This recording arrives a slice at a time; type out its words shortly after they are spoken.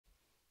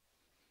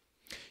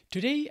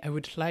Today I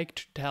would like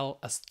to tell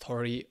a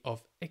story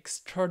of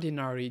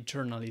extraordinary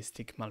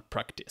journalistic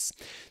malpractice.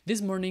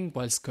 This morning,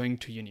 whilst going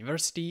to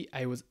university,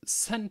 I was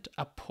sent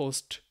a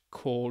post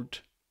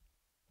called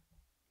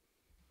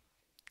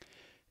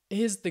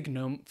 "Is the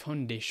GNOME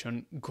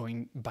Foundation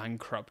going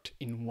bankrupt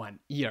in 1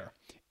 year?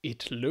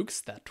 It looks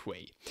that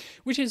way,"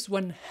 which is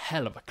one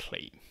hell of a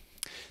claim.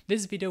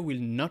 This video will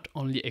not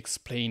only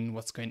explain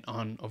what's going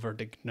on over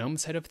the GNOME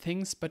side of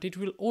things, but it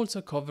will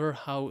also cover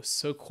how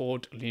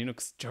so-called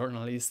Linux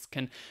journalists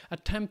can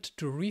attempt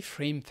to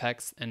reframe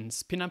facts and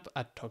spin up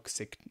a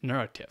toxic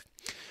narrative.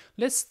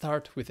 Let's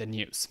start with the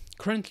news.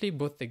 Currently,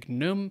 both the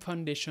GNOME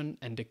Foundation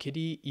and the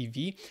KDE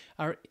EV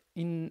are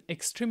in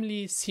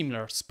extremely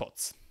similar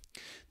spots.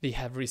 They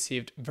have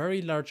received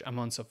very large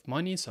amounts of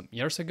money some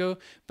years ago,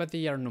 but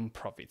they are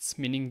non-profits,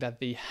 meaning that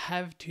they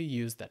have to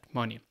use that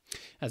money.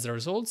 As a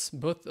result,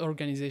 both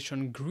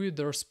organizations grew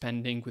their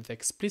spending with the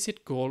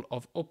explicit goal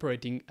of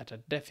operating at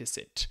a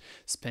deficit,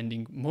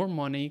 spending more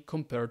money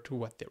compared to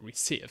what they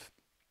receive.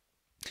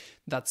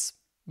 That's,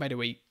 by the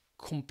way,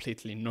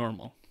 completely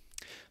normal.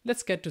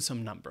 Let's get to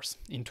some numbers.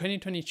 In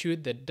 2022,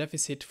 the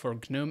deficit for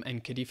GNOME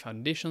and KDE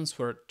foundations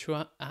were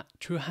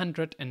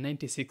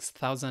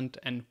 296,000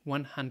 and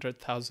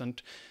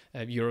 100,000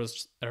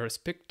 euros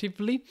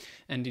respectively,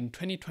 and in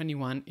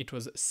 2021 it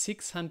was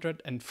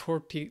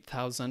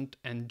 640,000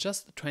 and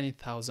just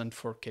 20,000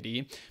 for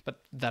KDE,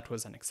 but that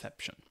was an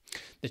exception.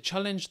 The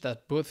challenge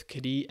that both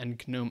KDE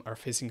and GNOME are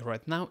facing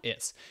right now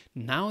is,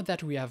 now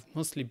that we have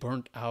mostly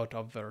burned out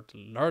of a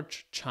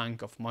large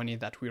chunk of money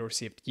that we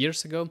received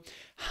years ago,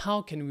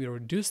 how can we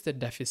reduce the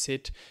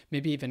deficit,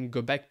 maybe even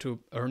go back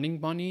to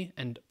earning money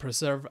and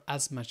preserve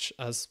as much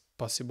as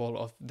possible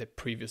of the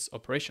previous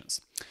operations?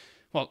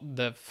 Well,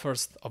 the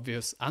first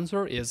obvious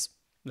answer is,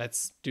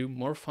 let's do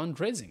more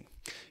fundraising.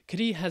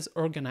 KDE has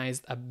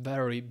organized a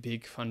very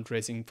big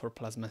fundraising for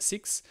Plasma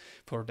 6,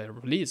 for the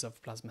release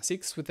of Plasma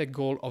 6, with the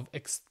goal of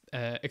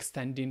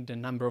extending the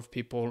number of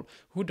people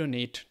who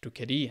donate to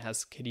KDE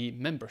as KDE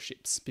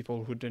memberships,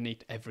 people who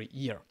donate every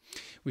year.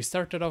 We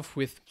started off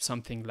with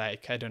something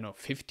like,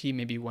 50,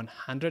 maybe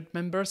 100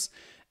 members,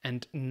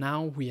 and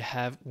now we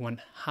have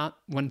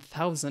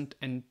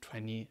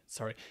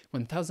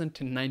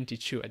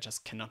 1,092. I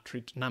just cannot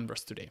read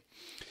numbers today.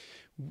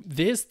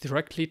 This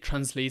directly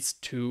translates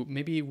to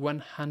maybe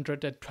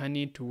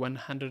 120 to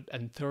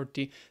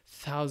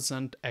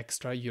 130,000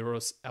 extra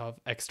euros of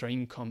extra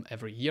income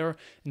every year,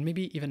 and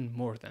maybe even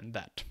more than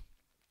that.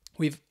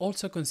 We've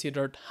also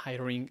considered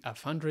hiring a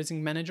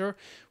fundraising manager,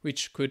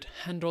 which could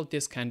handle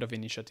this kind of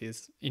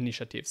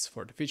initiatives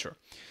for the future.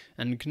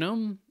 And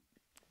GNOME,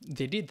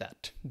 they did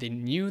that. They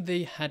knew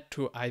they had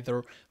to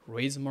either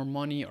raise more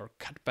money or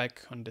cut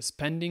back on the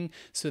spending,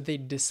 so they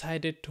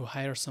decided to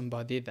hire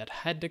somebody that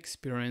had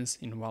experience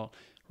in,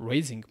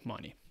 raising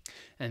money.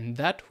 And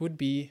that would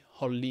be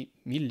Holly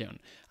Million.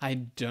 I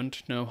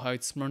don't know how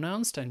it's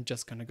pronounced, I'm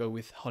just gonna go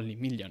with Holly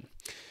Million.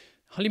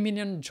 Holly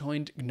Million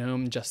joined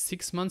GNOME just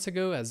 6 months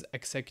ago as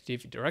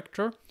executive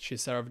director. She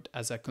served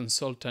as a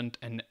consultant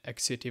and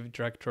executive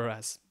director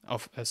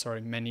of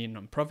many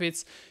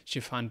nonprofits.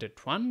 She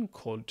founded one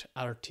called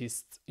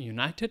Artists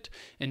United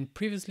and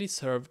previously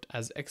served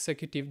as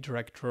executive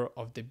director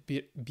of the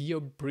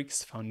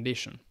BioBricks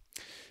Foundation.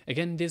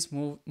 Again, this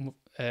move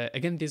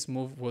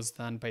was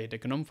done by the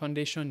GNOME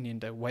Foundation in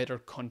the wider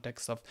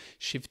context of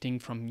shifting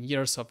from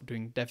years of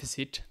doing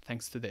deficit,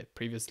 thanks to the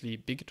previously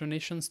big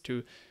donations,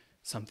 to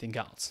something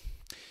else.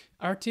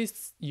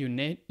 Artists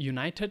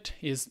United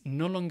is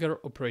no longer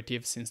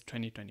operative since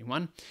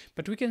 2021,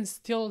 but we can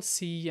still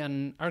see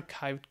an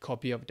archived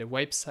copy of the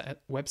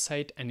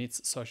website and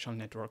its social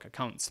network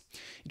accounts.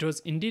 It was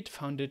indeed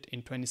founded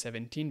in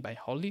 2017 by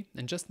Holly,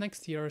 and just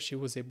next year she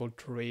was able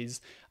to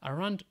raise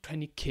around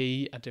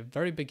 20k at the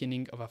very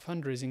beginning of a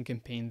fundraising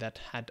campaign that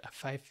had a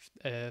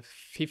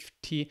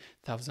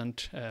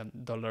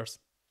 $50,000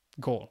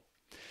 goal.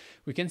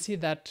 We can see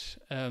that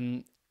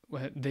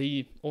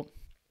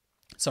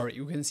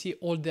you can see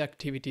all the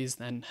activities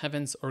and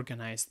events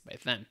organized by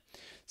them.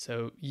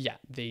 So yeah,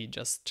 they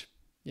just,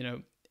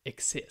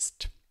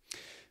 exist.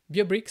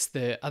 BioBricks,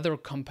 the other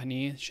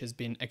company she's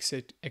been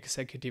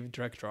executive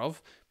director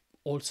of,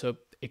 also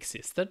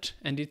existed,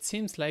 and it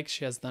seems like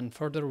she has done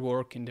further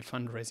work in the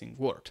fundraising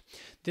world.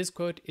 This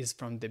quote is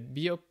from the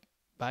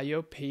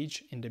bio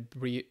page in the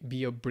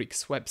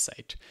BioBricks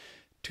website.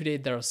 Today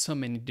there are so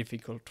many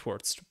difficult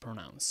words to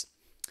pronounce.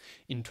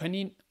 In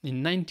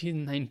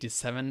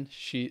 1997,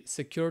 she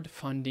secured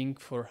funding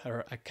for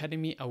her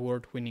Academy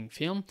Award-winning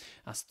film,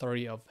 A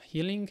Story of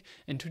Healing,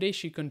 and today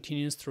she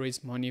continues to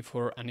raise money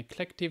for an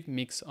eclectic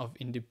mix of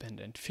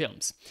independent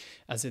films.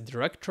 As a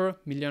director,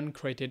 Million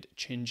created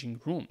Changing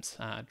Rooms,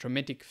 a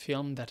dramatic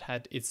film that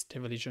had its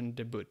television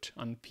debut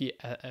on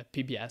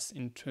PBS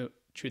in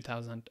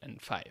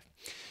 2005.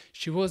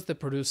 She was the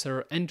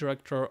producer and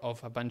director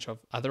of a bunch of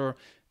other,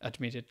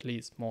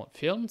 admittedly small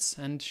films,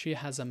 and she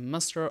has a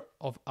Master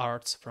of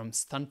Arts from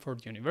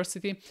Stanford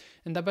University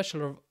and a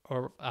Bachelor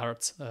of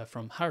Arts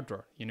from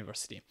Harvard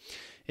University.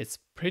 It's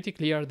pretty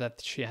clear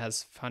that she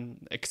has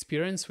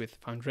experience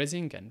with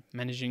fundraising and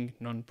managing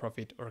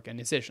non-profit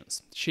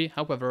organizations. She,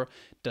 however,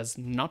 does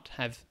not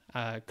have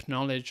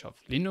knowledge of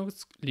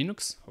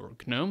Linux or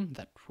GNOME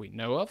that we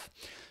know of.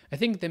 I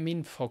think the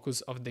main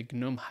focus of the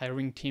GNOME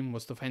hiring team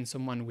was to find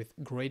someone with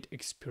great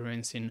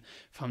experience in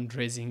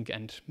fundraising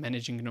and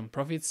managing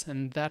non-profits,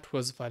 and that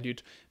was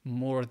valued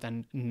more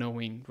than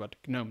knowing what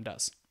GNOME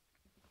does.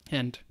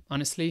 And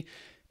honestly,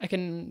 I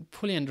can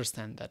fully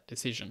understand that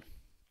decision.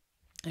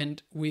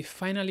 And we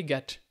finally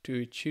get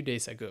to 2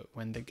 days ago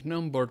when the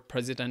GNOME board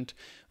president,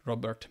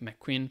 Robert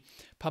McQueen,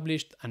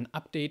 published an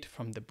update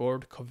from the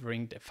board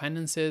covering the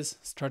finances,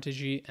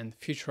 strategy, and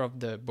future of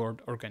the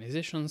board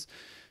organizations,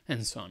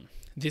 and so on.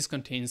 This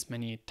contains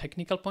many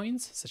technical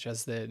points, such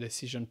as the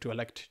decision to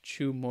elect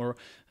 2 more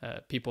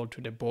people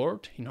to the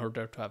board in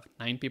order to have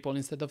 9 people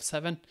instead of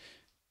 7.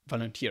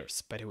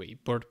 Volunteers, by the way,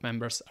 board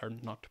members are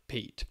not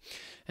paid.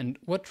 And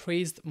what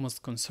raised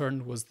most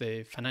concern was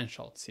the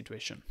financial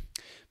situation.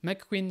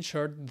 McQueen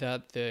shared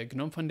that the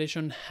GNOME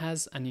Foundation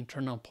has an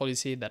internal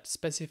policy that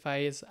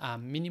specifies a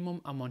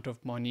minimum amount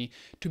of money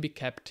to be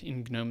kept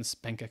in GNOME's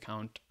bank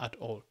account at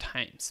all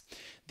times.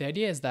 The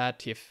idea is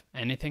that if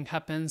anything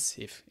happens,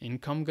 if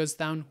income goes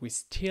down, we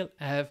still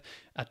have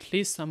at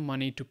least some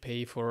money to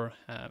pay for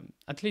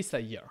at least a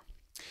year.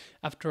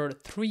 After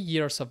 3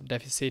 years of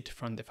deficit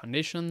from the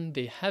foundation,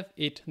 they have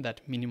hit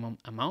that minimum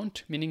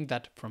amount, meaning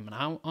that from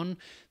now on,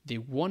 they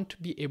won't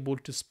be able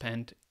to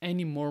spend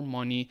any more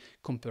money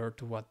compared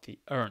to what they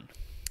earn.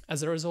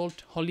 As a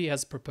result, Holly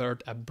has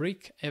prepared a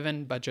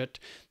break-even budget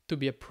to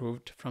be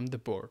approved from the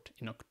board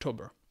in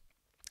October.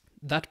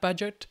 That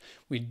budget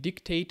will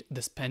dictate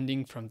the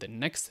spending from the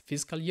next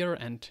fiscal year,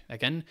 and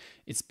again,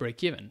 it's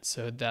break-even,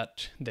 so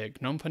that the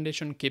GNOME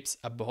Foundation keeps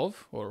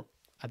above or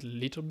a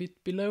little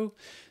bit below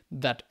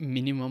that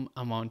minimum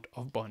amount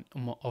of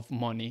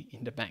money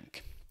in the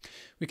bank.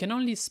 We can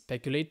only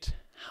speculate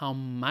how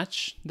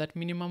much that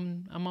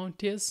minimum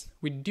amount is.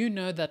 We do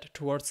know that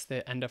towards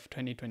the end of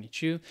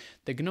 2022,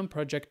 the GNOME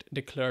project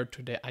declared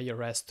to the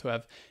IRS to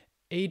have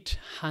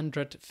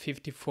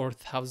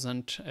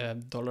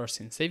 $854,000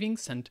 in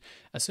savings, and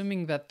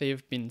assuming that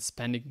they've been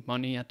spending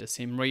money at the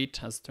same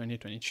rate as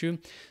 2022,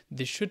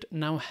 they should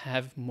now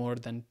have more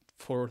than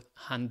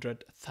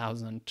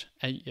 400,000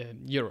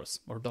 euros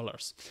or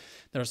dollars.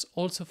 There's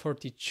also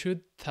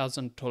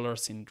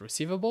 $42,000 in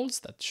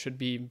receivables that should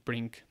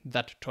bring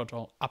that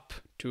total up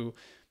to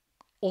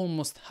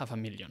almost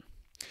 $500,000.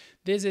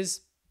 This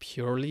is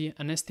purely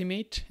an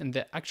estimate, and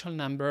the actual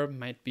number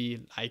might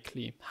be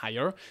likely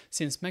higher,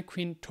 since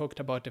McQueen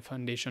talked about the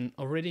foundation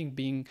already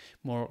being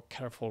more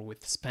careful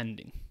with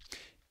spending.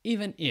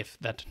 Even if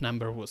that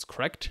number was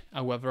correct,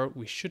 however,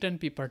 we shouldn't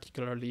be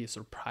particularly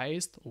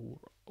surprised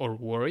or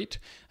worried,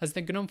 as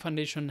the GNOME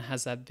Foundation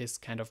has had this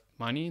kind of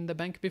money in the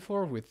bank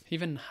before, with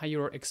even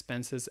higher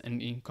expenses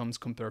and incomes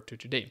compared to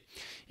today.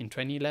 In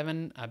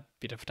 2011, a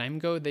bit of time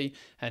ago, they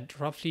had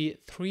roughly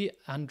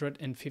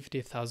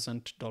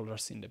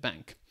 $350,000 in the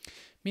bank.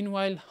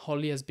 Meanwhile,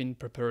 Holly has been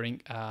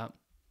preparing a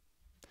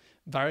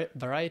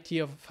variety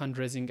of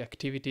fundraising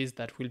activities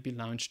that will be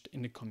launched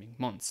in the coming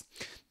months.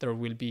 There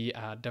will be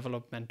a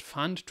development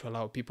fund to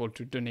allow people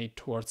to donate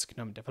towards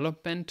GNOME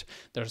development.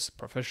 There's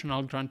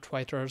professional grant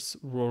writers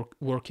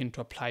working to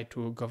apply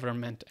to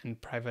government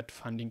and private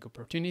funding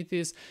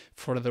opportunities,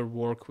 further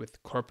work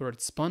with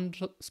corporate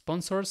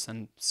sponsors,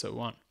 and so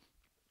on.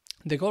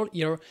 The goal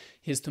here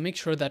is to make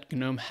sure that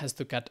GNOME has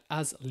to cut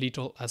as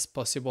little as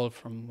possible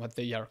from what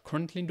they are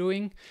currently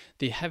doing.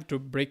 They have to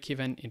break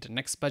even in the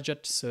next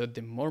budget, so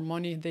the more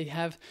money they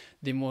have,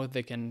 the more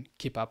they can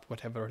keep up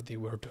whatever they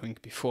were doing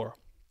before.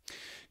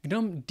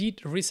 GNOME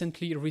did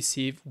recently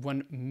receive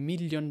 $1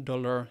 million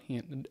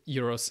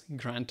euros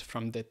grant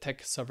from the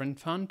Tech Sovereign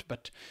Fund,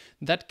 but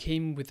that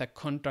came with a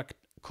contract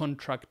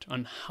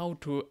on how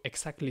to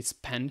exactly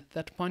spend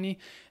that money,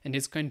 and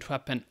it's going to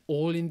happen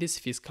all in this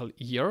fiscal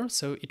year,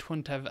 so it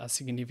won't have a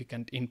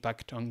significant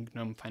impact on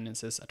GNOME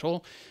finances at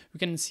all. We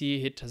can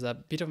see it as a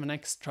bit of an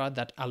extra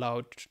that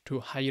allowed to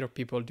hire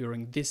people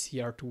during this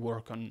year to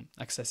work on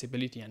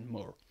accessibility and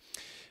more.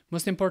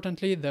 Most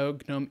importantly, though,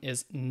 GNOME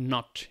is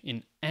not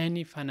in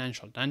any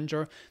financial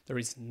danger. There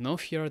is no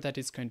fear that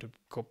it's going to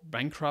go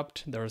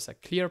bankrupt. There is a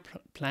clear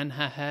plan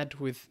ahead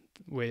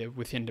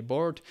within the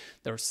board.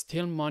 There's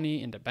still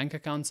money in the bank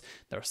accounts.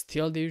 There's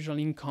still the usual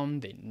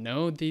income. They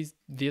know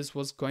this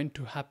was going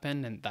to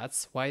happen, and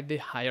that's why they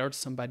hired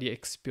somebody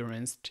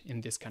experienced in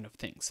this kind of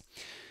things.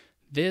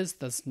 This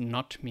does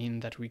not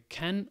mean that we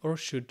can or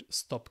should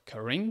stop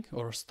caring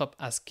or stop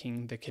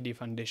asking the KD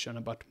Foundation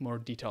about more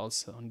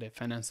details on the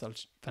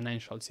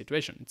financial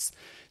situation. It's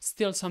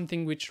still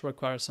something which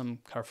requires some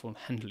careful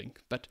handling.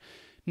 But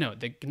no,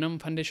 the GNOME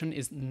Foundation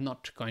is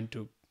not going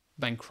to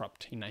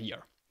bankrupt in a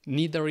year.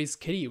 Neither is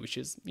KD, which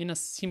is in a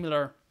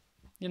similar,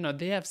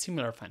 they have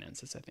similar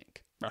finances, I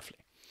think, roughly.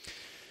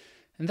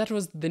 And that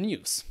was the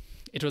news.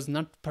 It was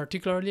not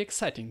particularly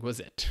exciting, was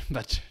it?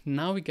 But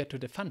now we get to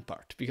the fun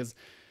part, because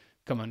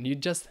come on, you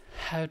just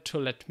have to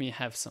let me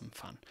have some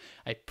fun.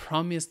 I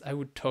promised I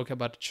would talk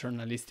about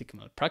journalistic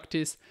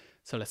malpractice,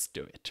 so let's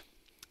do it.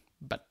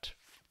 But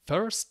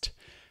first,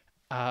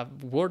 a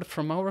word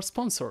from our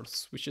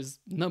sponsors, which is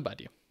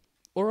nobody.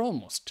 Or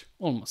almost.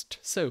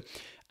 So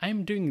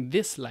I'm doing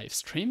this live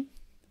stream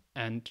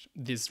and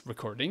this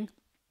recording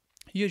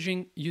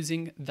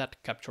using that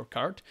capture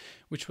card,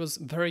 which was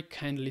very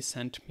kindly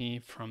sent me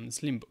from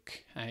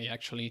Slimbook. I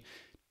actually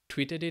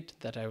tweeted it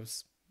that I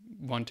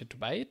wanted to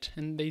buy it,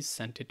 and they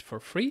sent it for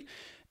free.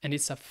 And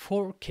it's a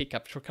 4K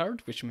capture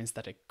card, which means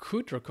that I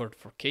could record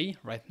 4K.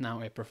 Right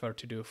now I prefer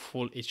to do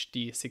full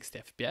HD 60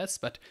 FPS,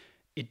 but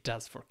it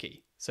does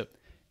 4K. So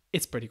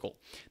it's pretty cool.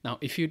 Now,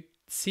 if you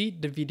see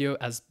the video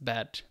as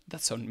bad,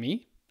 that's on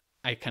me.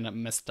 I kind of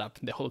messed up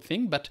the whole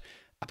thing, but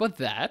about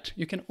that,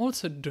 you can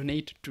also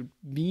donate to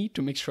me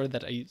to make sure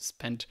that I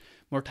spend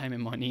more time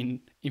and money in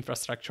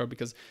infrastructure,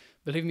 because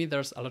believe me,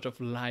 there's a lot of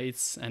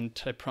lights and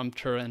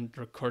teleprompter and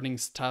recording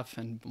stuff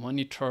and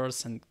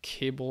monitors and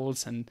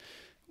cables and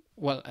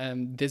well,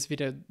 this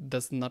video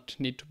does not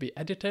need to be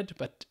edited,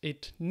 but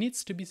it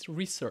needs to be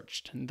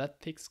researched, and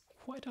that takes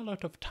quite a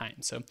lot of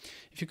time. So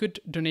if you could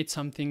donate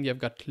something, you've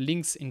got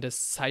links in the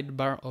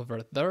sidebar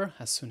over there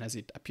as soon as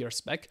it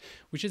appears back,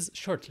 which is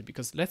shortly,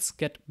 because let's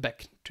get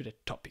back to the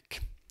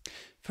topic.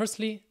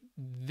 Firstly,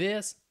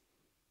 this...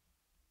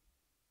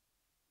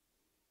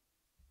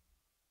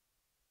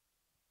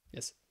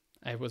 Yes,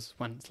 I was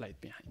one slide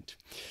behind.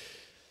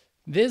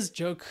 This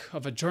joke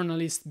of a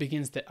journalist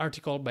begins the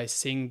article by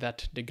saying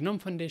that the GNOME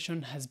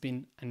Foundation has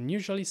been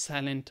unusually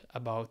silent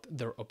about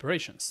their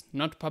operations,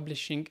 not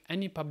publishing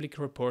any public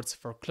reports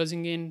for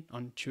closing in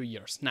on 2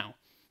 years now.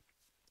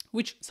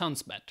 Which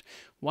sounds bad.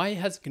 Why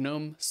has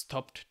GNOME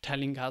stopped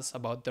telling us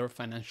about their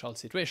financial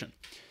situation?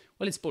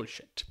 Well, it's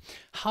bullshit.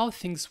 How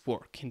things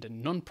work in the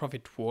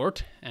non-profit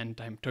world,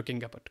 and I'm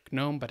talking about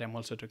GNOME, but I'm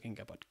also talking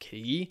about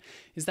KDE,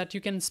 is that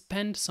you can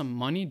spend some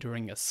money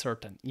during a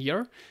certain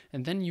year,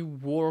 and then you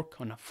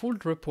work on a full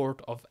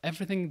report of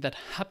everything that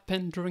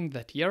happened during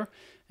that year,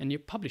 and you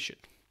publish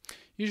it.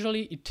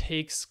 Usually it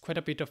takes quite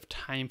a bit of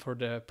time for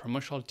the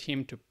promotional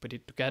team to put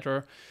it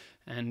together,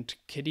 and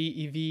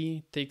KDE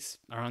EV takes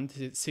around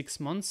 6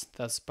 months,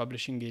 thus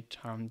publishing it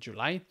around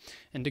July.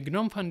 And the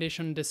GNOME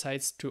Foundation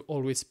decides to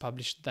always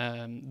publish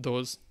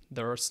theirs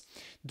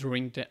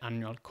during the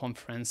annual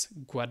conference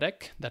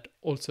GUADEC that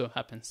also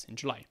happens in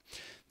July.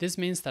 This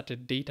means that the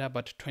data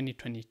about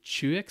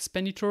 2022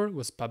 expenditure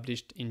was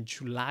published in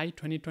July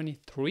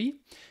 2023,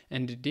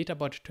 and the data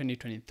about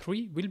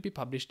 2023 will be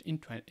published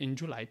in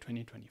July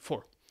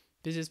 2024.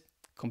 This is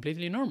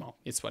completely normal.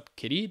 It's what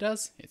KDE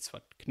does, it's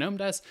what GNOME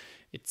does.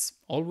 It's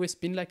always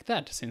been like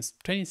that since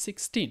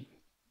 2016.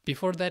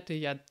 Before that, they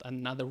had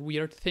another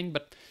weird thing,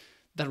 but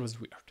that was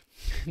weird.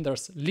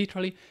 There's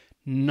literally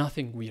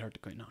nothing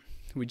weird going on.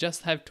 We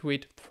just have to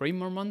wait 3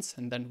 more months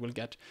and then we'll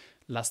get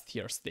last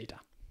year's data.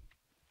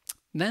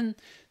 Then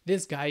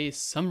this guy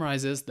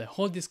summarizes the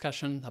whole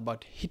discussion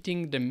about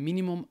hitting the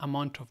minimum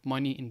amount of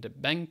money in the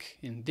bank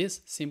in this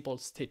simple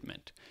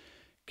statement: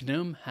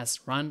 GNOME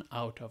has run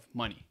out of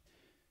money.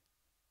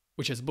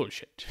 Which is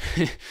bullshit.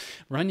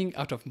 Running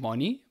out of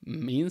money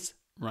means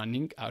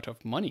running out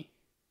of money.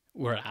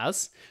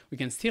 Whereas we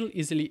can still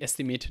easily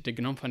estimate the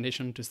GNOME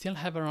Foundation to still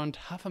have around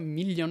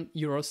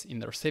 €500,000 in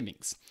their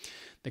savings.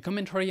 The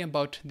commentary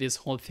about this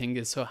whole thing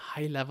is so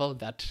high level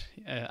that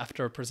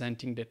after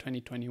presenting the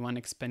 2021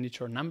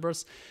 expenditure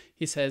numbers,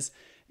 he says,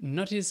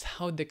 "Notice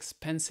how the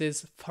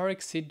expenses far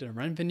exceed the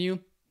revenue?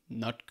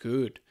 Not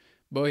good.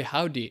 Boy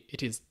howdy,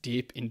 it is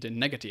deep in the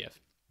negative."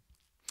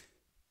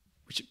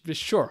 Which,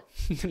 sure,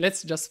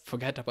 let's just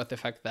forget about the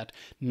fact that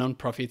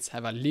non-profits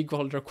have a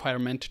legal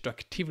requirement to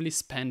actively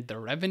spend their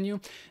revenue,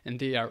 and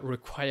they are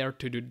required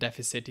to do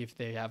deficit if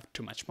they have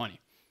too much money.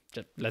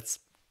 Let's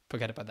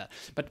forget about that.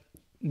 But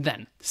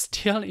then,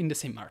 still in the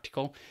same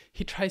article,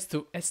 he tries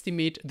to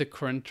estimate the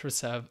current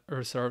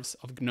reserves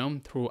of GNOME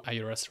through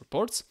IRS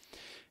reports.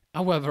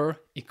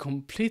 However, it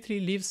completely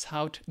leaves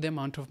out the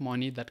amount of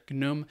money that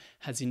GNOME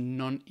has in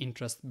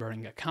non-interest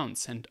bearing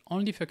accounts and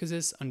only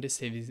focuses on the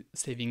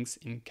savings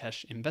in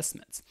cash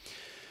investments.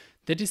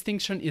 The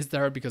distinction is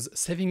there because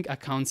saving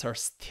accounts are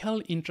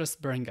still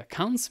interest-bearing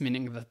accounts,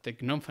 meaning that the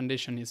GNOME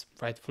Foundation is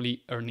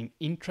rightfully earning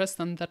interest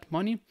on that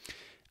money.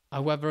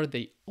 However,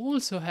 they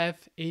also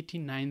have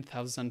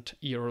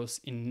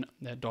 €89,000 in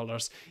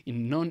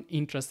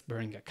non-interest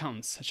bearing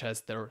accounts, such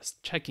as their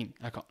checking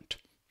account.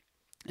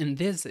 And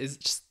this is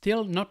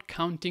still not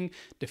counting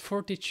the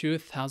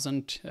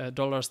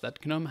 $42,000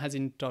 that GNOME has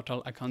in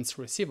total accounts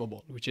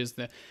receivable, which is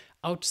the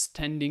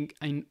outstanding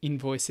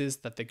invoices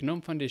that the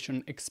GNOME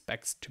Foundation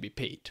expects to be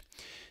paid.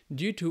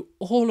 Due to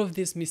all of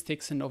these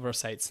mistakes and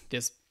oversights,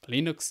 this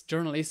Linux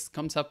journalist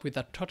comes up with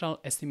a total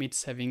estimate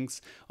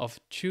savings of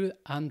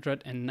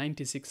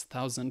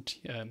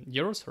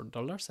 €296,000 or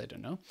dollars, I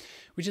don't know,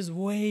 which is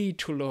way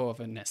too low of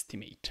an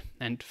estimate.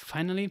 And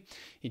finally,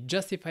 it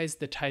justifies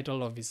the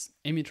title of his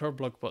emitter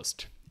blog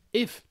post.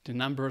 if the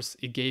numbers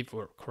he gave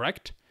were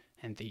correct,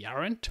 and they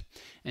aren't,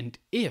 and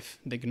if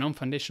the GNOME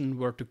Foundation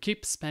were to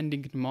keep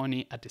spending the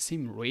money at the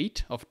same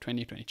rate of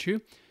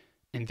 2022,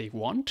 and they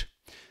won't,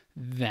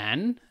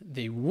 then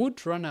they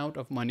would run out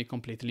of money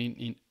completely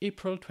in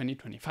April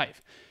 2025,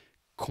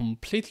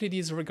 completely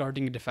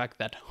disregarding the fact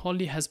that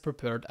Holly has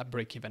prepared a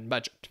break-even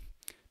budget.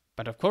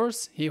 But of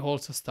course, he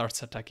also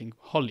starts attacking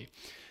Holly.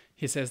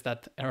 He says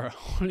that her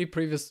only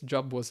previous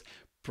job was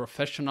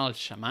professional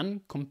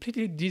shaman,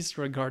 completely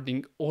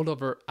disregarding all of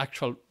her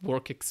actual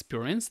work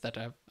experience that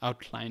I've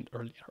outlined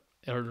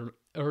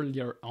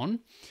earlier on.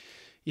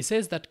 He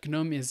says that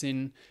GNOME is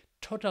in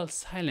total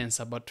silence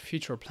about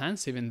future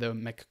plans, even though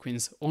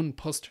McQueen's own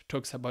post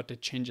talks about the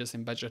changes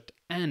in budget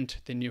and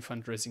the new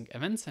fundraising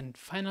events. And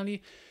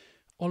finally,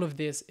 all of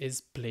this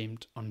is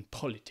blamed on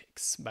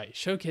politics by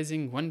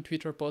showcasing one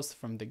Twitter post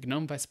from the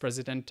GNOME vice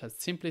president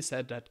that simply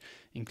said that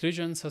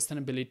inclusion,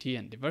 sustainability,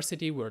 and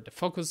diversity were the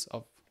focus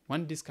of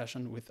one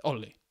discussion with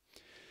Olli.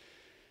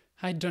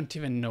 I don't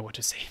even know what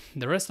to say.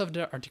 The rest of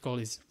the article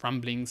is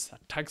ramblings,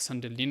 attacks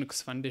on the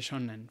Linux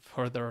Foundation, and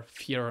further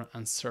fear,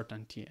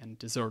 uncertainty, and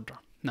disorder.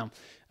 Now,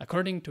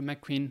 according to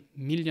McQueen,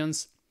 Million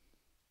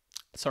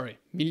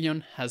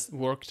has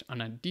worked on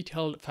a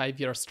detailed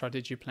 5-year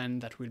strategy plan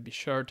that will be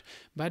shared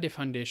by the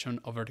foundation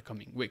over the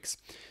coming weeks.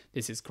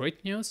 This is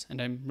great news, and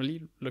I'm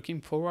really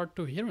looking forward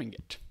to hearing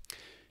it.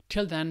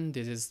 Till then,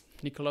 this is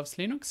Nico Loves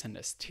Linux, and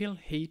I still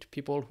hate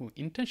people who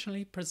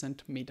intentionally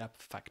present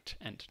made-up fact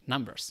and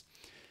numbers.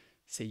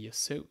 See you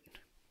soon.